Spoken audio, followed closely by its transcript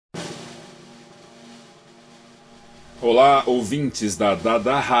Olá, ouvintes da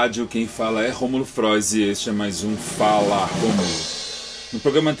Rádio, quem fala é Romulo e este é mais um Fala, Romulo. No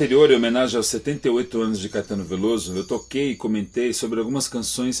programa anterior, em homenagem aos 78 anos de Caetano Veloso, eu toquei e comentei sobre algumas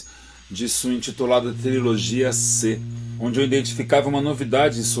canções de sua intitulada Trilogia C, onde eu identificava uma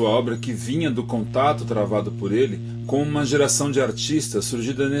novidade em sua obra que vinha do contato travado por ele com uma geração de artistas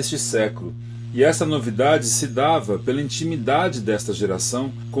surgida neste século. E essa novidade se dava pela intimidade desta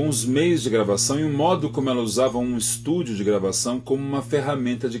geração com os meios de gravação e o modo como ela usava um estúdio de gravação como uma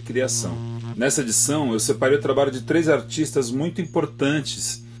ferramenta de criação. Nessa edição, eu separei o trabalho de 3 artistas muito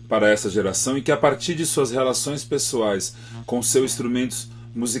importantes para essa geração e que, a partir de suas relações pessoais com seus instrumentos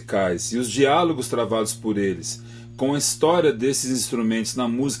musicais e os diálogos travados por eles, com a história desses instrumentos na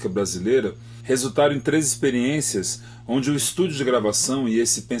música brasileira, resultaram em 3 experiências onde o estúdio de gravação e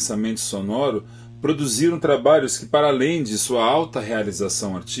esse pensamento sonoro produziram trabalhos que, para além de sua alta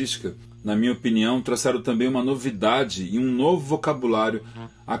realização artística, na minha opinião, trouxeram também uma novidade e um novo vocabulário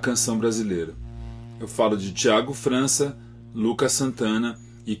à canção brasileira. Eu falo de Thiago França, Lucas Santana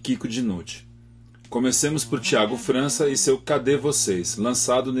e Kiko Dinucci. Comecemos por Thiago França e seu Cadê Vocês,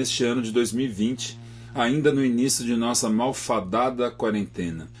 lançado neste ano de 2020, ainda no início de nossa malfadada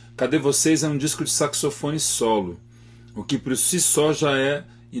quarentena. Cadê Vocês é um disco de saxofone solo, o que por si só já é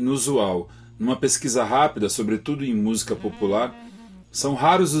inusual. Numa pesquisa rápida, sobretudo em música popular, são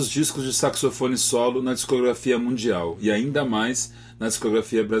raros os discos de saxofone solo na discografia mundial, e ainda mais na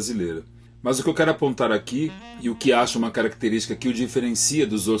discografia brasileira. Mas o que eu quero apontar aqui, e o que acho uma característica que o diferencia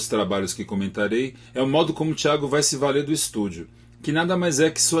dos outros trabalhos que comentarei, é o modo como o Thiago vai se valer do estúdio, que nada mais é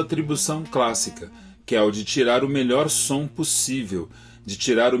que sua atribuição clássica, que é o de tirar o melhor som possível, de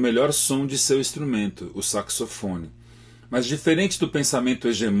tirar o melhor som de seu instrumento, o saxofone. Mas diferente do pensamento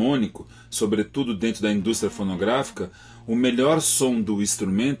hegemônico, sobretudo dentro da indústria fonográfica, o melhor som do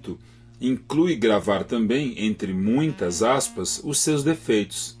instrumento inclui gravar também, entre muitas aspas, os seus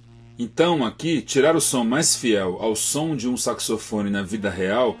defeitos. Então, aqui, tirar o som mais fiel ao som de um saxofone na vida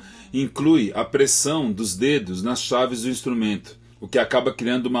real inclui a pressão dos dedos nas chaves do instrumento, o que acaba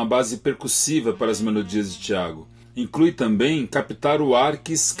criando uma base percussiva para as melodias de Thiago. Inclui também captar o ar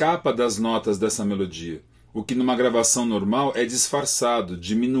que escapa das notas dessa melodia, o que numa gravação normal é disfarçado,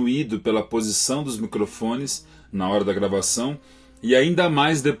 diminuído pela posição dos microfones na hora da gravação e ainda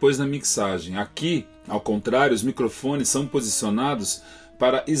mais depois na mixagem. Aqui, ao contrário, os microfones são posicionados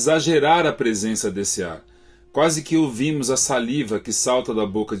para exagerar a presença desse ar. Quase que ouvimos a saliva que salta da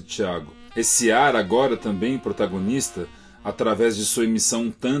boca de Thiago. Esse ar, agora também protagonista, através de sua emissão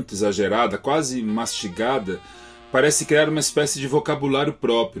um tanto exagerada, quase mastigada, parece criar uma espécie de vocabulário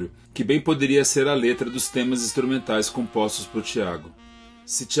próprio, que bem poderia ser a letra dos temas instrumentais compostos por Thiago.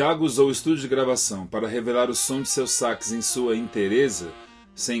 Se Thiago usou o estúdio de gravação para revelar o som de seu sax em sua inteireza,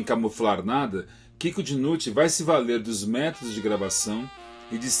 sem camuflar nada, Kiko Dinucci vai se valer dos métodos de gravação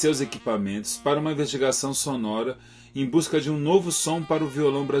e de seus equipamentos para uma investigação sonora em busca de um novo som para o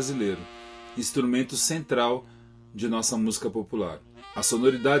violão brasileiro, instrumento central de nossa música popular. A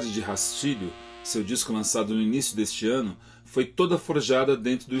sonoridade de Rastilho, seu disco lançado no início deste ano, foi toda forjada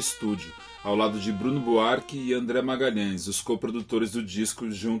dentro do estúdio, ao lado de Bruno Buarque e André Magalhães, os coprodutores do disco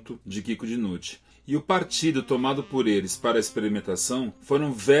junto de Kiko Dinucci. E o partido tomado por eles para a experimentação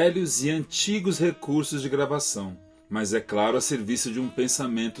foram velhos e antigos recursos de gravação, mas é claro a serviço de um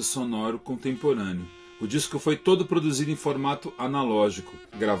pensamento sonoro contemporâneo. O disco foi todo produzido em formato analógico,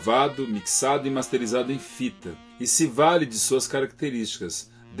 gravado, mixado e masterizado em fita, e se vale de suas características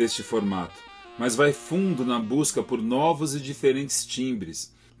deste formato, mas vai fundo na busca por novos e diferentes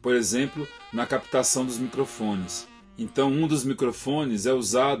timbres, por exemplo, na captação dos microfones. Então um dos microfones é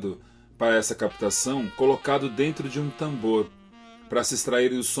usado para essa captação colocado dentro de um tambor, para se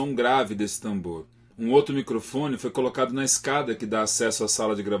extrair o som grave desse tambor. Um outro microfone foi colocado na escada que dá acesso à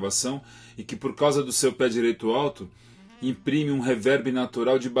sala de gravação e que, por causa do seu pé direito alto, imprime um reverb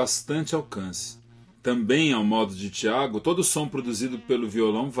natural de bastante alcance. Também, ao modo de Thiago, todo som produzido pelo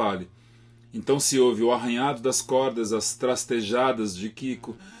violão vale. Então se ouve o arranhado das cordas, as trastejadas de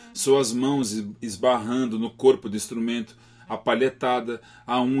Kiko, suas mãos esbarrando no corpo do instrumento, a palhetada,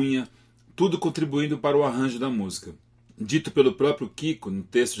 a unha, tudo contribuindo para o arranjo da música. Dito pelo próprio Kiko no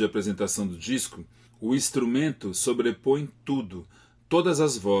texto de apresentação do disco, o instrumento sobrepõe tudo, todas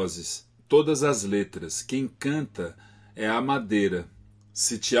as vozes, todas as letras. Quem canta é a madeira.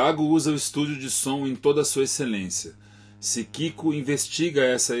 Se Thiago usa o estúdio de som em toda a sua excelência, se Kiko investiga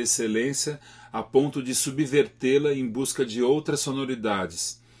essa excelência a ponto de subvertê-la em busca de outras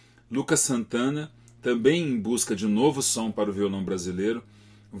sonoridades, Lucas Santana, também em busca de um novo som para o violão brasileiro,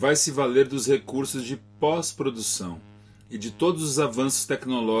 vai se valer dos recursos de pós-produção e de todos os avanços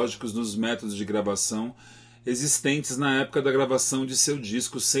tecnológicos nos métodos de gravação existentes na época da gravação de seu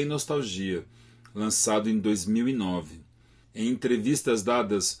disco Sem Nostalgia, lançado em 2009. Em entrevistas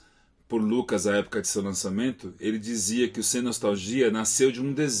dadas por Lucas à época de seu lançamento, ele dizia que o Sem Nostalgia nasceu de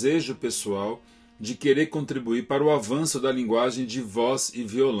um desejo pessoal de querer contribuir para o avanço da linguagem de voz e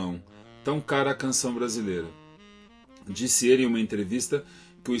violão, tão cara à canção brasileira. Disse ele em uma entrevista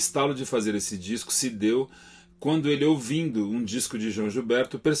que o estalo de fazer esse disco se deu quando ele, ouvindo um disco de João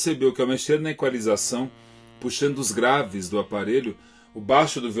Gilberto, percebeu que ao mexer na equalização, puxando os graves do aparelho, o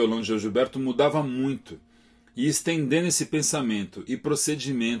baixo do violão de João Gilberto mudava muito. E estendendo esse pensamento e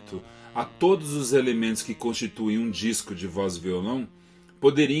procedimento a todos os elementos que constituem um disco de voz e violão,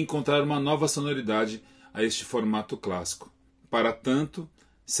 poderia encontrar uma nova sonoridade a este formato clássico. Para tanto,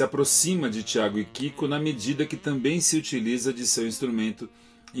 se aproxima de Tiago e Kiko na medida que também se utiliza de seu instrumento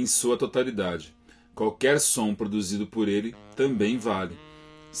em sua totalidade. Qualquer som produzido por ele também vale,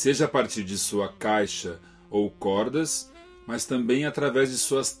 seja a partir de sua caixa ou cordas, mas também através de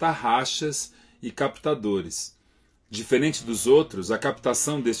suas tarraxas e captadores. Diferente dos outros, a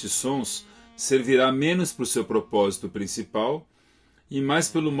captação destes sons servirá menos para o seu propósito principal e mais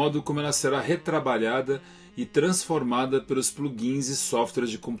pelo modo como ela será retrabalhada e transformada pelos plugins e softwares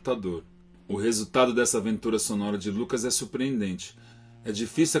de computador. O resultado dessa aventura sonora de Lucas é surpreendente. É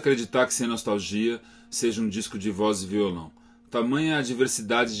difícil acreditar que Sem Nostalgia seja um disco de voz e violão. Tamanha a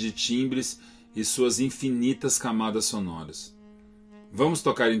diversidade de timbres e suas infinitas camadas sonoras. Vamos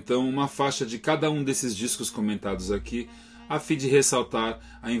tocar então uma faixa de cada um desses discos comentados aqui, a fim de ressaltar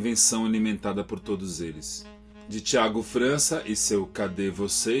a invenção alimentada por todos eles. De Thiago França e seu Cadê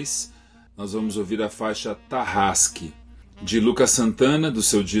Vocês, nós vamos ouvir a faixa Tarrasque. De Lucas Santana, do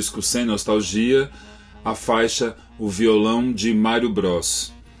seu disco Sem Nostalgia, a faixa O Violão de Mário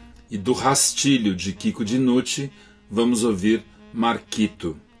Bros. E do Rastilho, de Kiko Dinucci, vamos ouvir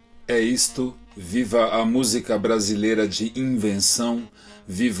Marquito. É isto, viva a música brasileira de invenção,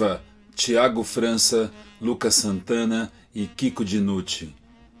 viva Thiago França, Lucas Santana e Kiko Dinucci.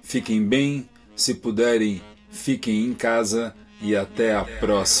 Fiquem bem, se puderem, fiquem em casa e até a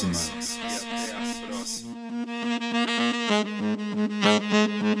próxima.